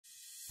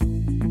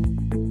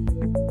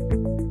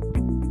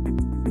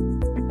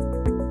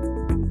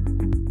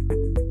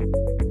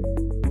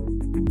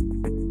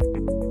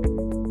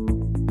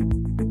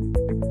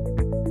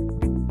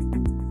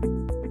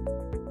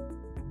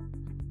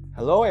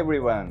Hello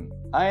everyone,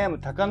 I am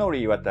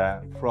Takanori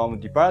Iwata from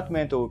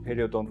Department of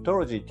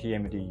Periodontology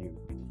TMDU.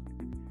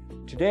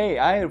 Today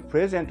I'll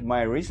present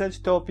my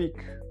research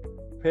topic,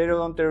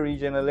 Periodontal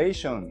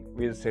Regeneration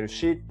with cell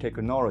sheet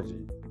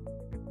technology.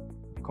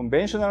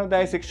 Conventional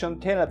dissection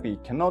therapy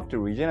cannot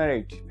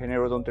regenerate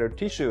periodontal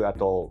tissue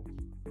at all.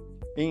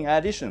 In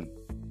addition,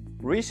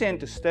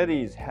 recent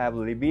studies have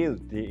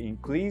revealed the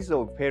increase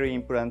of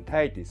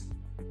peri-implantitis.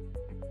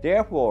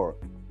 Therefore,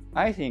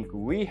 I think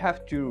we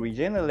have to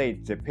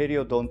regenerate the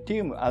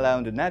periodontium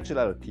around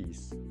natural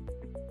teeth.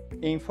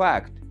 In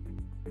fact,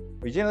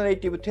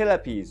 regenerative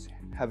therapies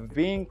have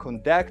been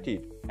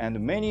conducted and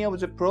many of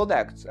the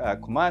products are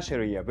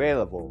commercially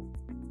available.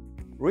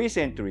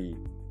 Recently,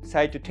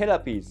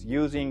 cytotherapies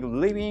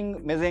using living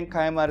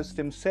mesenchymal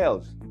stem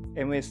cells,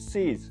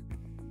 MSCs,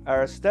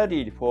 are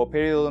studied for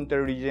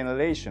periodontal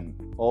regeneration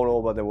all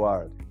over the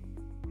world.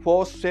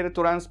 For cell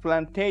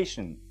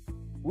transplantation,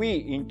 we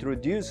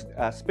introduced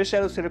a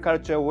special cell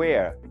culture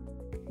where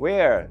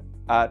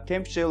a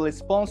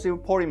temperature-responsive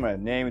polymer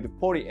named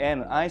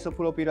poly-N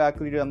isopropyl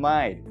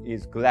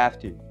is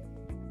grafted.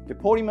 The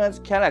polymer's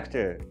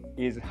character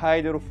is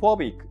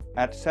hydrophobic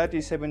at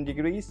 37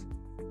 degrees,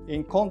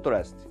 in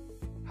contrast,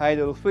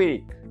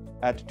 hydrophilic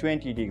at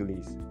 20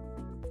 degrees,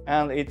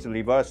 and it's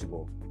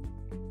reversible.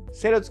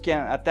 Cells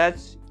can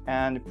attach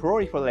and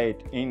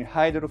proliferate in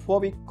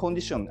hydrophobic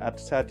condition at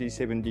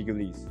 37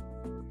 degrees.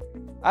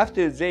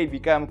 After they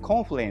become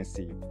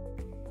confluency,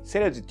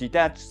 cells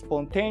detach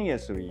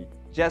spontaneously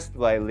just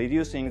by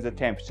reducing the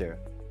temperature.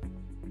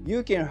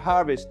 You can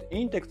harvest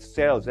intact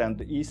cells and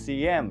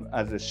ECM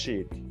as a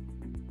sheet.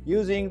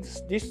 Using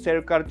this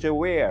cell culture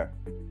ware,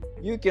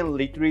 you can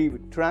retrieve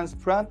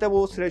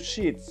transplantable cell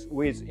sheets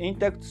with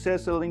intact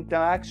cell-cell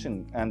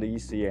interaction and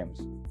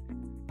ECMs.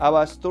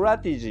 Our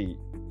strategy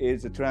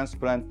is the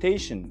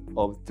transplantation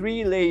of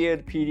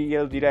 3-layered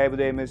PDL-derived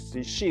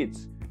MSC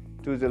sheets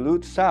to the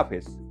root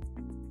surface.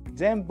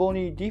 Then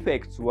bony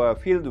defects were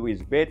filled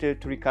with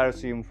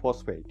beta-tricalcium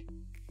phosphate.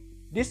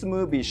 This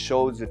movie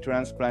shows the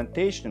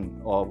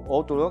transplantation of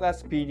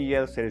autologous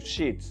PDL cell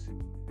sheets.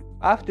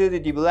 After the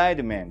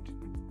debridement,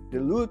 the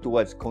root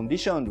was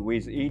conditioned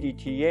with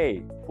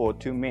EDTA for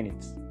 2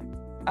 minutes.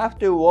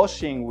 After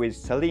washing with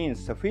saline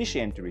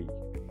sufficiently,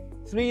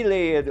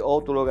 3-layered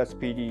autologous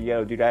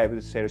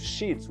PDL-derived cell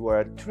sheets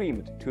were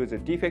trimmed to the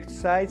defect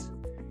size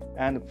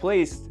and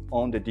placed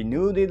on the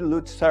denuded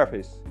root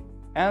surface,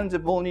 and the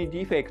bony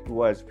defect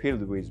was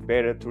filled with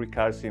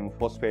beta-tricalcium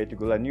phosphate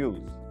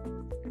granules.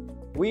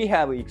 We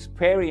have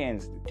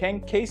experienced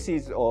 10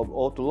 cases of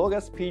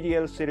autologous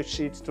PDL cell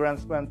sheets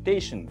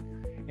transplantation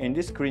in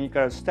this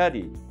clinical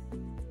study,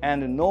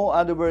 and no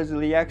adverse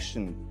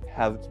reaction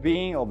has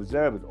been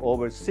observed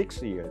over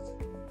 6 years.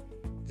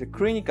 The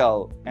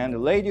clinical and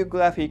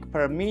radiographic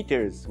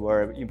parameters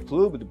were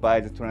improved by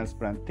the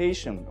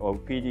transplantation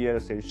of PDL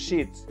cell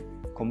sheets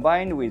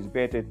combined with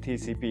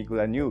beta-TCP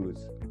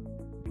granules.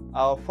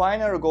 Our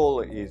final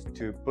goal is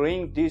to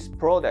bring this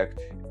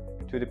product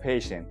to the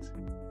patient.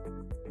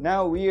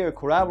 Now we are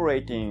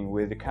collaborating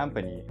with the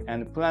company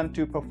and plan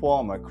to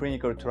perform a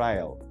clinical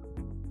trial.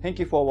 Thank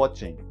you for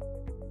watching.